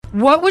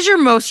What was your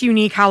most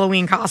unique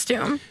Halloween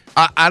costume?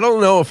 I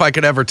don't know if I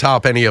could ever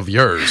top any of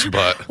yours,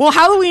 but... Well,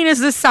 Halloween is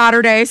this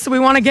Saturday, so we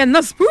want to get in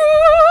the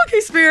spooky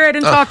spirit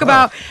and talk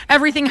about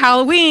everything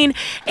Halloween.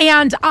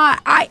 And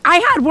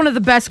I had one of the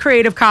best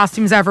creative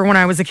costumes ever when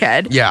I was a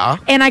kid. Yeah.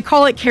 And I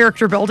call it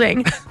character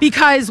building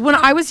because when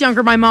I was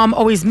younger, my mom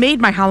always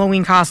made my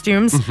Halloween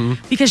costumes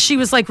because she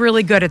was like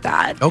really good at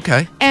that.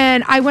 Okay.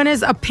 And I went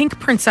as a pink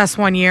princess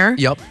one year.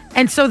 Yep.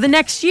 And so the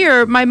next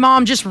year, my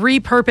mom just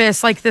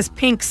repurposed like this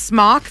pink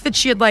smock that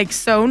she had like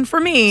sewn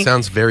for me.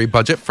 Sounds very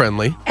budget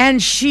friendly.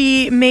 And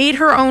she made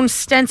her own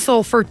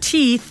stencil for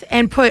teeth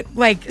and put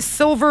like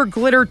silver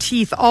glitter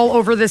teeth all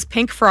over this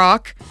pink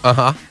frock.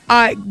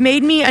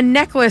 Made me a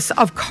necklace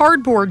of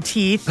cardboard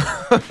teeth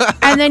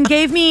and then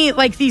gave me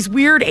like these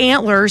weird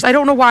antlers. I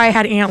don't know why I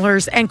had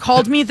antlers, and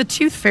called me the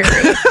Tooth Fairy.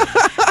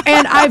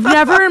 And I've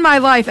never in my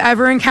life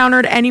ever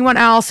encountered anyone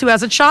else who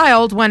as a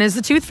child went as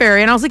the Tooth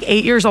Fairy. And I was like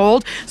 8 years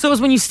old. So it was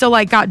when you still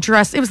like got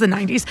dressed. It was the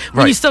 90s.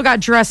 When you still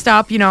got dressed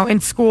up, you know, in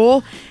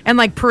school and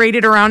like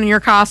paraded around in your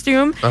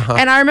costume.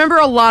 And I remember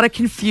a lot of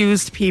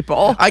confused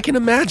people. I can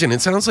imagine. It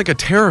sounds like a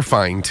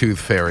terrifying Tooth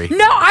Fairy.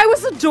 No, I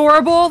was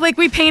adorable. Like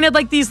we painted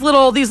like these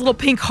little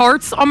pink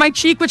hearts on my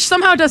cheek, which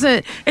somehow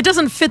doesn't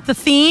fit the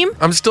theme.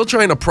 I'm still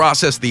trying to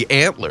process the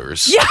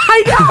antlers. Yeah,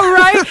 I know,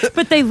 right?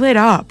 But they lit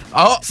up.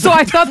 Oh. So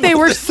I thought they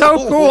were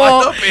so cool.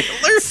 Light up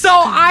antlers? So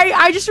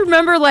I just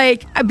remember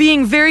like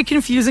being very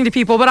confusing to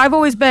people, but I've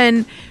always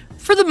been,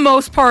 for the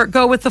most part,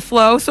 go with the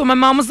flow. So my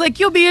mom was like,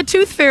 "You'll be a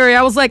Tooth Fairy."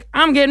 I was like,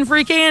 "I'm getting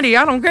free candy.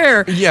 I don't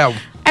care." Yeah.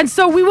 And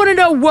so we want to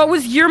know, what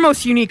was your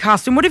most unique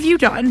costume? What have you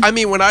done? I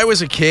mean, when I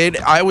was a kid,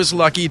 I was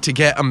lucky to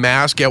get a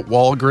mask at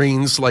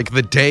Walgreens like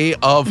the day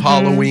of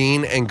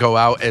Halloween and go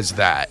out as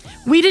that.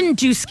 We didn't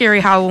do scary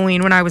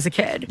Halloween when I was a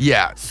kid.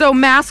 Yeah. So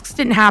masks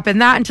didn't happen.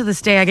 That, and to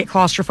this day, I get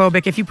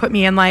claustrophobic if you put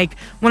me in like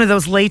one of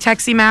those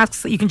latexy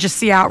masks that you can just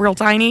see out real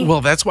tiny.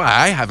 Well, that's why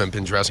I haven't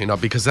been dressing up,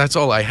 because that's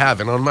all I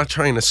have, and I'm not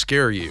trying to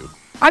scare you.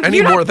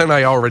 Any more than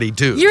I already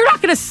do. You're not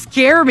going to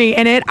scare me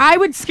in it. I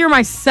would scare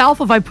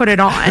myself if I put it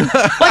on. Like,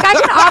 I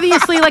can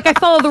obviously, like, I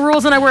follow the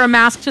rules and I wear a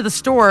mask to the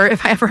store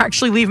if I ever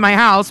actually leave my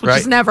house, which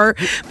is never.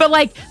 But,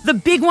 like, the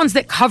big ones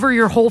that cover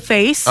your whole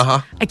face,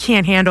 I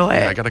can't handle it.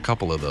 Yeah, I got a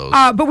couple of those.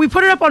 But we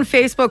put it up on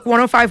Facebook,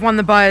 1051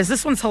 The Buzz.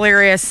 This one's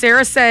hilarious.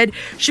 Sarah said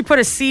she put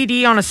a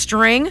CD on a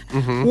string,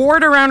 wore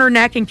it around her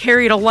neck, and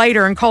carried a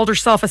lighter and called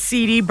herself a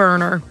CD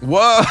burner.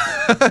 Whoa,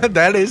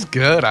 that is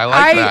good. I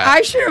like that.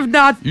 I should have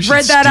not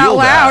read that out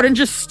loud. And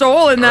just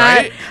stolen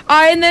that.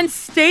 And then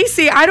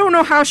Stacy, I don't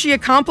know how she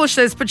accomplished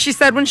this, but she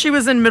said when she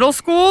was in middle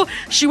school,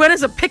 she went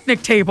as a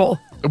picnic table.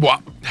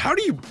 What? How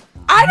do you...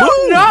 I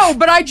don't know,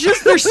 but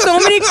there's so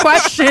many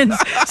questions.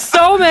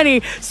 So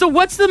many. So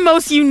what's the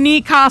most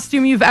unique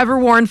costume you've ever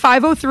worn?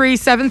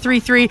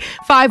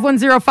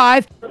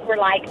 503-733-5105. We're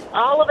like,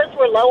 all of us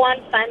were low on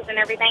funds and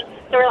everything.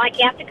 So we're like,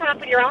 you have to come up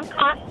with your own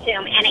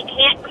costume, and it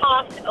can't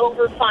cost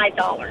over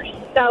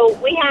 $5. So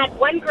we had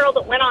one girl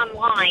that went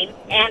online,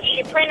 and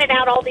she printed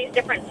out all these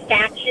different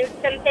statutes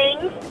and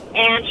things,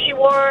 and she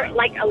wore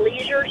like a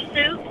leisure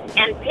suit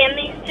and pinned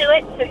these to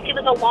it, so she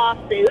was a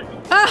lawsuit.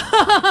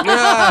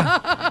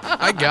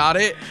 I got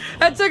it.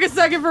 That took a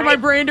second for my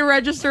brain to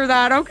register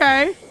that.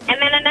 Okay. And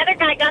then another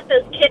guy got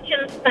those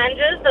kitchen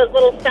sponges, those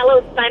little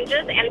cello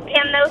sponges, and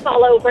pinned those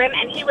all over him,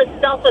 and he was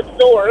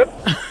self-absorbed.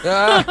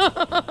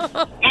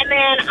 And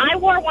then I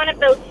wore one of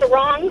those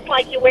sarongs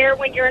like you wear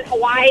when you're in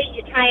Hawaii.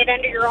 You tie it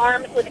under your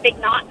arms with a big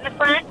knot in the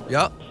front.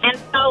 Yep. And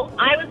so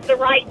I was the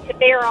right to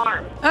bear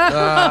arms.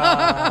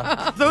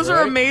 Those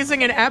are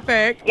amazing and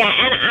epic. Yeah,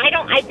 and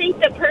I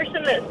think the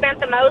person that spent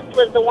the most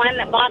was the one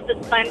that bought the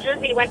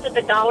sponges. He went to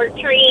the Dollar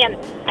Tree, and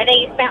I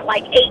think he spent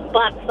like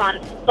 $8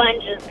 on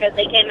sponges because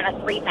they came in a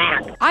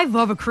 3-pack. I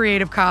love a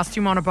creative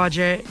costume on a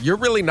budget. You're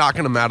really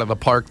knocking them out of the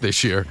park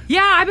this year.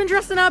 Yeah, I've been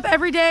dressing up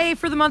every day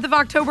for the month of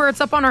October.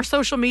 It's up on our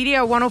social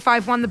media,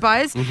 1051 The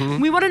Buzz.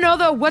 We want to know,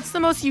 though, what's the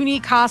most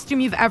unique costume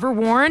you've ever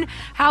worn?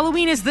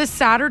 Halloween is this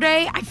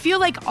Saturday. I feel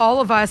like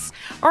all of us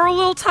are a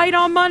little tight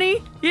on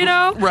money, you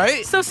know?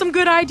 Right. So some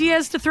good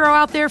ideas to throw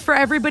out there for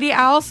everybody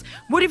else.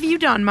 What have you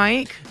done,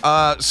 Mike?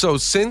 So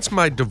since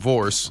my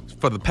divorce,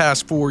 for the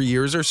past 4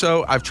 years or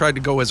so, I've tried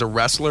to go as a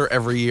wrestler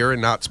every year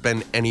and not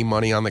spend any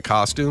money on the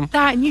costume.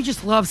 That, and you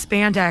just love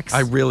spandex.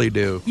 I really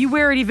do. You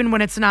wear it even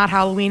when it's not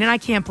Halloween, and I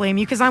can't blame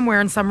you because I'm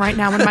wearing some right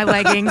now in my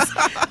leggings.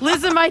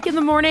 Liz and Mike in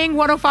the morning,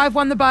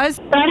 1051 The Buzz.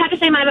 So I'd have to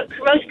say my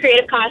most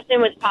creative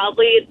costume was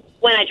probably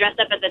when I dressed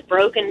up as a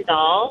broken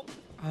doll.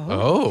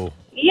 Oh.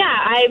 Yeah,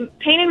 I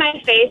painted my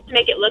face to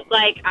make it look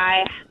like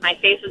my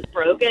face was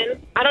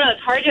broken. I don't know,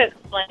 it's hard to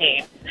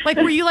explain. Like,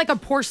 were you like a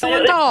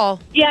porcelain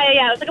doll? Yeah,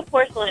 it was like a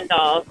porcelain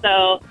doll.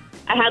 So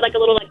I had like a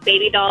little like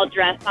baby doll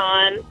dress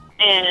on,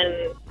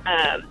 and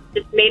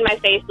just made my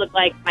face look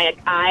like my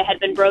eye had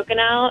been broken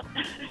out.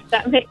 If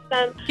that makes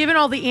sense. Giving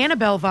all the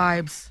Annabelle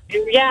vibes.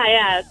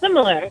 Yeah,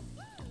 similar.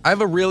 I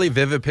have a really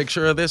vivid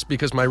picture of this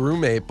because my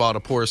roommate bought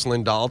a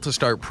porcelain doll to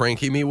start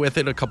pranking me with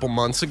it a couple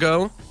months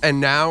ago. And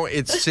now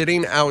it's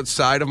sitting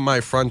outside of my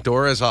front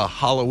door as a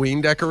Halloween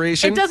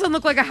decoration. It doesn't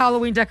look like a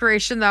Halloween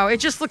decoration, though. It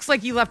just looks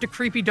like you left a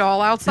creepy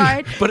doll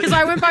outside. Because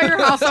I went by your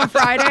house on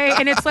Friday,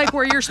 and it's like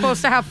where you're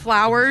supposed to have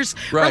flowers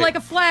or like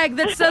a flag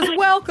that says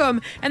welcome,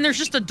 and there's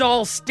just a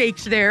doll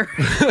staked there.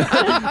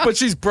 But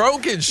she's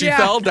broken. She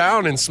fell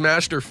down and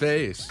smashed her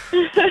face.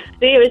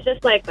 See, it was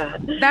just like that.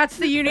 That's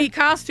the unique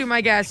costume,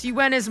 I guess. You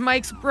went as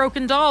Mike's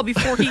broken doll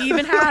before he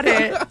even had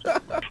it.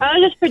 I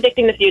was just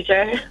predicting the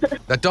future.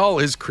 That doll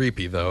is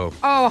creepy, though.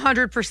 Oh,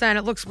 100%.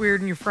 It looks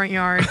weird in your front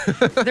yard.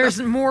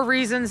 There's more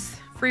reasons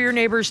for your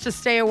neighbors to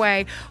stay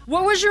away.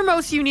 What was your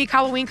most unique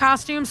Halloween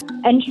costumes?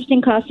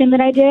 Interesting costume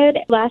that I did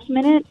last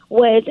minute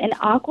was an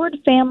awkward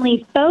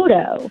family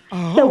photo.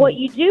 Oh. So what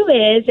you do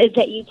is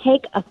that you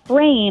take a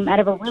frame out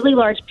of a really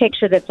large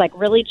picture that's like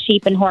really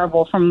cheap and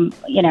horrible from,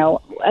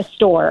 a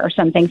store or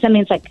something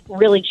that's like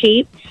really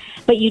cheap.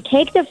 But you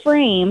take the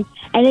frame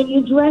and then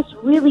you dress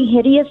really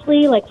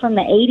hideously, like from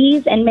the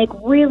 80s, and make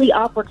really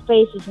awkward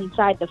faces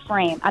inside the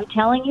frame. I'm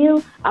telling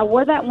you, I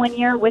wore that one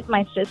year with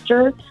my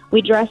sister.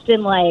 We dressed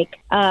in like,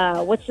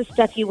 what's the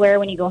stuff you wear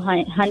when you go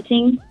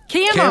hunting?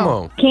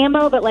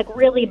 Camo, but like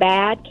really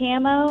bad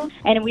camo.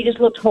 And we just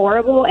looked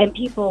horrible, and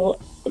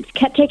people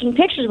kept taking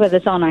pictures with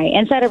us all night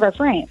inside of our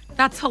frame.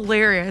 That's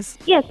hilarious.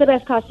 Yeah, it's the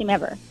best costume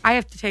ever. I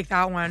have to take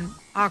that one.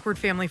 Awkward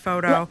family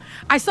photo.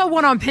 I saw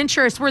one on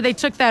Pinterest where they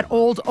took that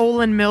old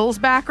Olin Mills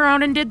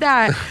background and did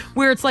that,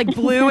 where it's like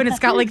blue and it's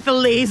got like the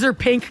laser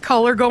pink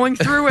color going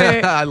through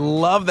it. I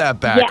love that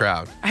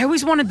background. Yeah. I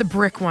always wanted the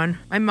brick one.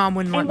 My mom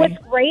wouldn't let me.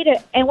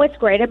 What's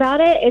great about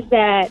it is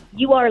that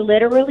you are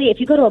literally, if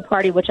you go to a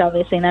party, which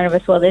obviously none of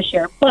us will this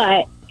year,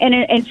 but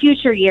in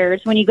future years,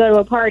 when you go to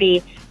a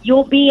party,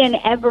 you'll be in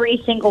every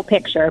single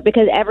picture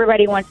because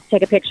everybody wants to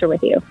take a picture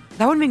with you.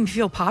 That would make me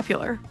feel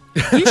popular.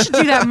 You should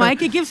do that,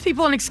 Mike. It gives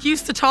people an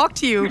excuse to talk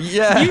to you.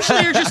 Yeah.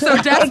 Usually you're just so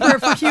desperate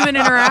for human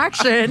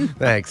interaction.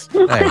 Thanks.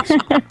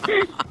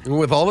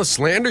 With all the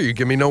slander you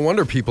give me, no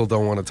wonder people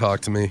don't want to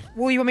talk to me.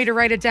 Well, you want me to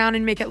write it down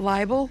and make it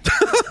libel?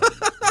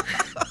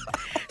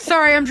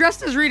 Sorry, I'm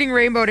dressed as Reading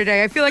Rainbow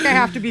today. I feel like I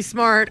have to be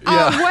smart.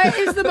 What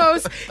is the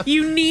most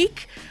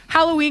unique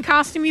Halloween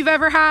costume you've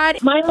ever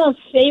had? My most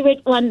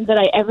favorite one that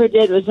I ever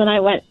did was when I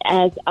went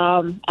as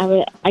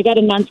I got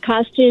a nun's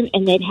costume,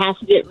 and they'd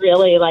hasted it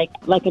really like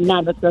a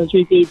nun with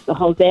rosary beads, the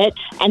whole bit.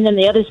 And then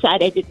the other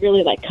side, I did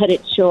really like cut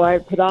it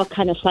short, put all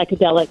kind of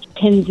psychedelic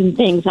pins and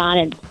things on,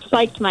 and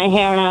spiked my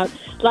hair out,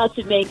 lots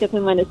of makeup,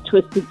 and went as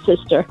Twisted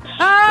Sister.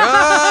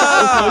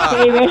 That was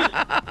my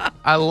favorite.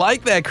 I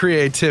like that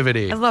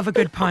creativity. I love a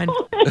good pun.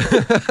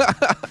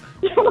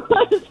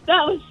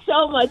 That was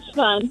so much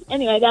fun.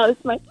 Anyway, that was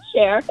my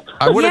share.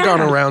 I would have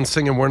gone around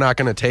singing "We're Not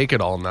Gonna Take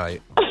It" all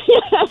night.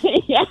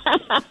 Yeah.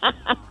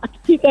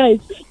 You guys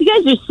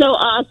are so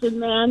awesome,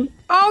 man.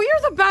 Oh,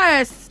 you're the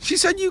best. She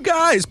said you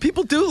guys.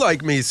 People do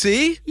like me,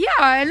 see? Yeah,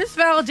 and this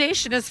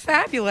validation is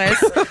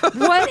fabulous.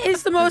 What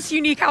is the most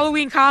unique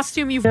Halloween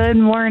costume you've... Good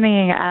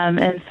morning.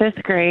 In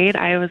 5th grade,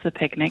 I was a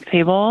picnic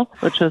table,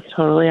 which was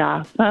totally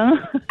awesome.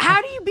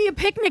 How do you be a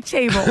picnic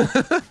table?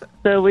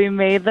 So we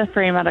made the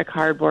frame out of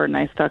cardboard, and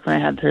I stuck my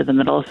head through the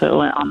middle so it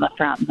went on the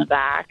front and the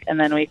back. And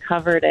then we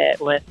covered it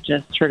with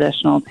just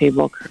traditional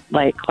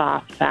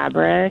cloth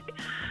fabric,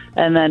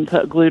 and then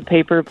put glued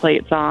paper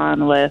plates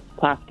on with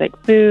plastic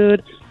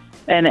food.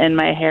 And in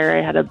my hair,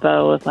 I had a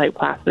bow with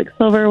plastic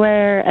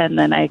silverware, and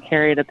then I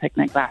carried a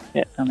picnic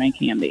basket for my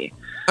candy.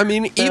 I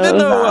mean, even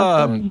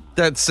though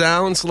that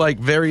sounds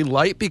very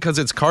light because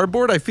it's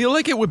cardboard, I feel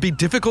like it would be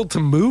difficult to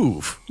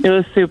move. It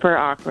was super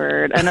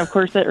awkward. And of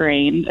course it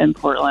rained in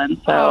Portland,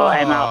 so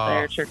I'm out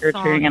there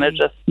trick-or-treating in a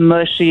just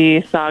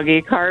mushy,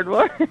 soggy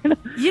cardboard.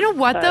 You know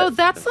what, though?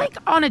 That's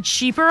on a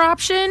cheaper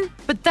option,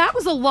 but that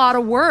was a lot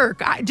of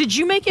work. Did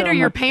you make it or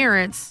your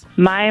parents?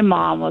 My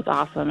mom was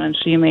awesome, and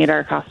she made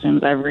our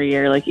costumes every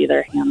year,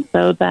 either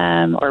hand-sewed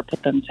them or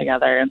put them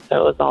together, and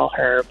so it was all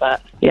her.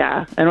 But,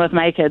 yeah, and with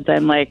my kids,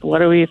 I'm like, what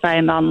do we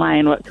find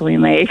online? What can we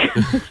make?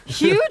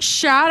 Huge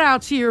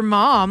shout-out to your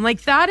mom.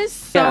 That is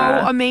so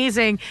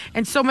amazing,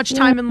 and so much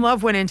time and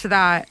love went into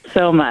that.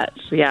 So much,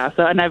 yeah.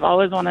 So, and I've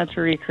always wanted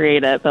to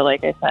recreate it, but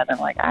like I said,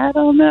 I'm I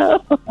don't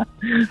know.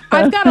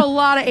 I've got a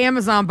lot of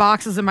Amazon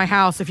boxes in my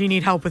house if you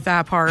need help with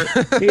that part.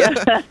 Yeah.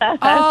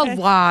 A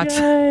lot.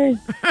 Yay.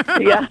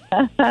 Yeah.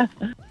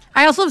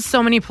 I also have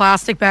so many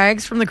plastic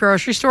bags from the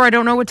grocery store. I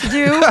don't know what to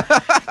do.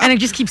 And I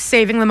just keep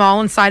saving them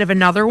all inside of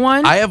another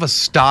one. I have a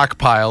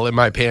stockpile in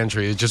my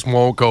pantry. It just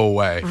won't go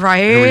away.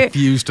 Right? I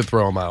refuse to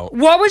throw them out.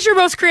 What was your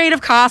most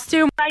creative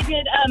costume? I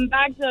did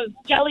bags of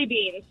jelly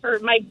beans for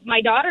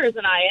my daughters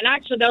and I. And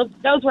actually,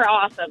 those were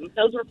awesome.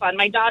 Those were fun.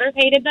 My daughters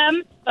hated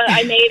them, but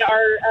I made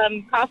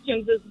our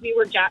costumes as we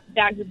were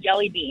bags of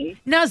jelly beans.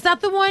 Now, is that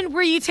the one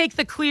where you take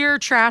the clear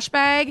trash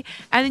bag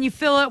and then you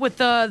fill it with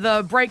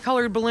the bright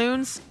colored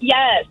balloons?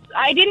 Yes.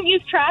 I didn't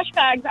use trash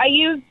bags. I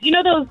used,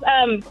 those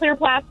clear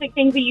plastic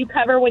things that you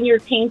cover when you're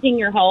painting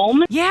your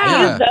home. Yeah.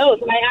 I used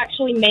those, and I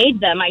actually made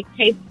them. I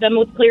taped them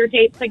with clear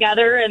tape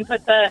together and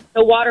put the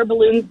water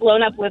balloons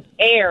blown up with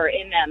air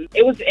in them.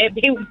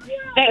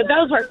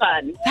 Those were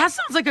fun. That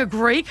sounds like a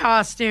great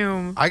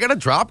costume. I got a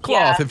drop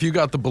cloth. Yeah. If you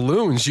got the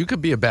balloons, you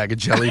could be a bag of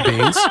jelly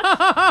beans.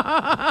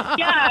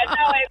 Yeah,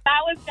 no,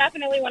 that was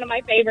definitely one of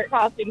my favorite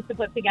costumes to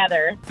put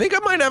together. I think I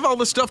might have all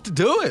the stuff to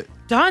do it.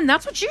 Done.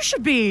 That's what you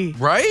should be.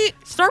 Right?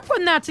 Start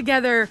putting that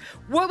together.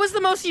 What was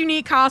the most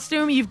unique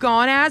costume you've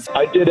gone as?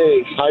 I did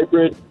a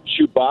hybrid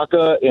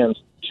Chewbacca and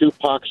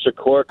Tupac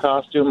Shakur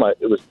costume.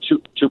 It was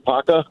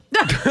Chewbacca.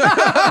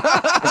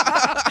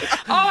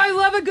 Oh, I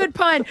love a good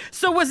pun.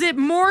 So was it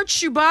more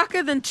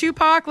Chewbacca than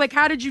Tupac? Like,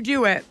 how did you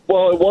do it?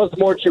 Well, it was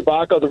more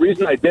Chewbacca. The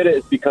reason I did it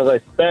is because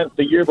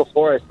the year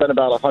before, I spent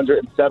about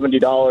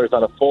 $170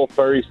 on a full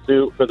furry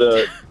suit for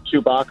the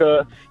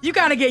Chewbacca. You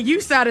got to get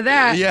use out of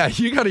that. Yeah,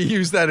 you got to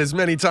use that as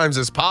many times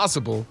as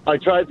possible. I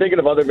tried thinking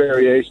of other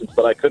variations,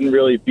 but I couldn't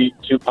really beat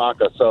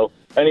Chewbacca. So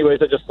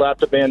anyways, I just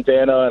slapped a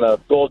bandana and a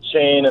gold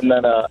chain, and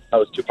then I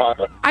was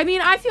Chewbacca. I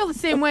mean, I feel the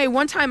same way.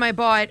 One time I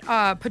bought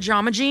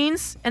pajama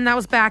jeans, and that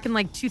was back in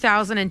like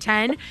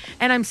 2010,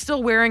 and I'm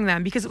still wearing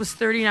them because it was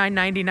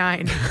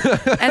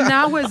 $39.99, and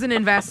that was an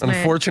investment.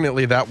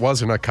 Unfortunately, that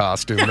wasn't a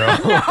costume, no.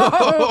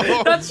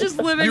 No, that's just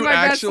living You my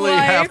best actually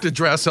life. have to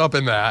dress up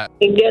in that.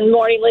 Good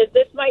morning, Liz.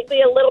 This might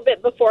be a little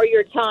bit before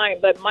your time,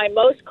 but my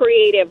most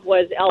creative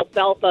was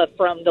Alfalfa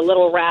from The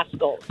Little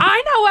Rascals.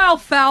 I know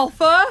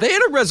Alfalfa. They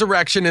had a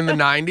resurrection in the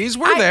 90s.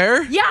 We're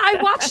there. Yeah, I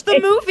watched the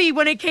movie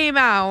when it came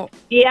out.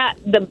 Yeah,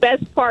 the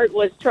best part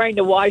was trying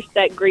to wash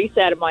that grease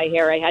out of my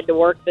hair. I had to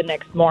work the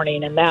next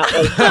morning, and that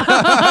was...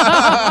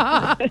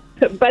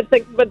 but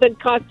the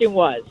costume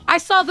was. I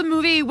saw the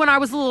movie when I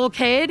was a little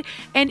kid,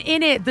 and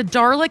in it, the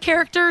Darla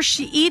character,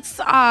 she eats,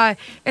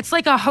 it's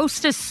like a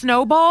Hostess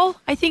snowball,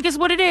 I think is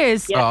what it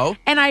is. Yeah. Oh.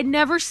 And I'd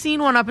never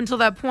seen one up until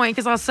that point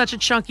because I was such a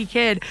chunky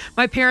kid.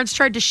 My parents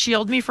tried to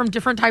shield me from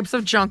different types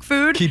of junk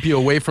food. Keep you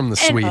away from the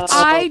And sweets.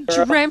 I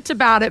dreamt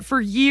about it for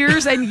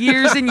years and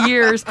years and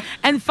years.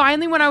 And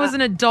finally, when I was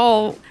an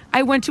adult,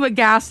 I went to a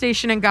gas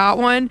station and got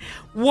one.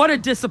 What a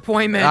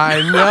disappointment.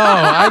 I know.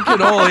 I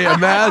can only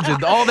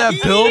imagine. All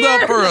that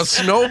buildup for a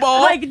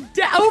snowball. Like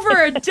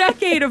over a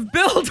decade of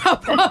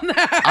buildup on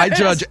that. I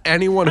judge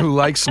anyone who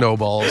likes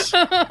snowballs.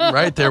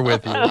 Right there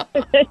with you.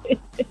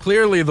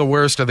 Clearly the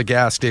worst of the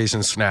gas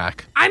station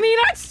snack. I mean,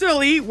 I'd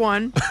still eat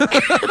one.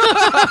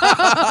 I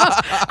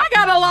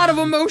got a lot of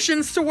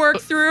emotions to work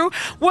through.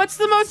 What's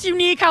the most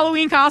unique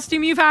Halloween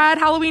costume you've had?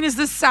 Halloween is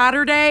this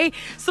Saturday.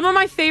 Some of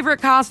my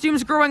favorite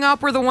costumes growing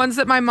up were the ones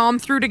that my mom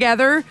threw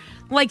together.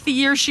 Like the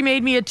year she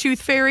made me a tooth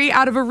fairy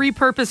out of a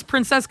repurposed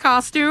princess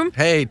costume.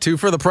 Hey, 2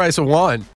 for the price of 1.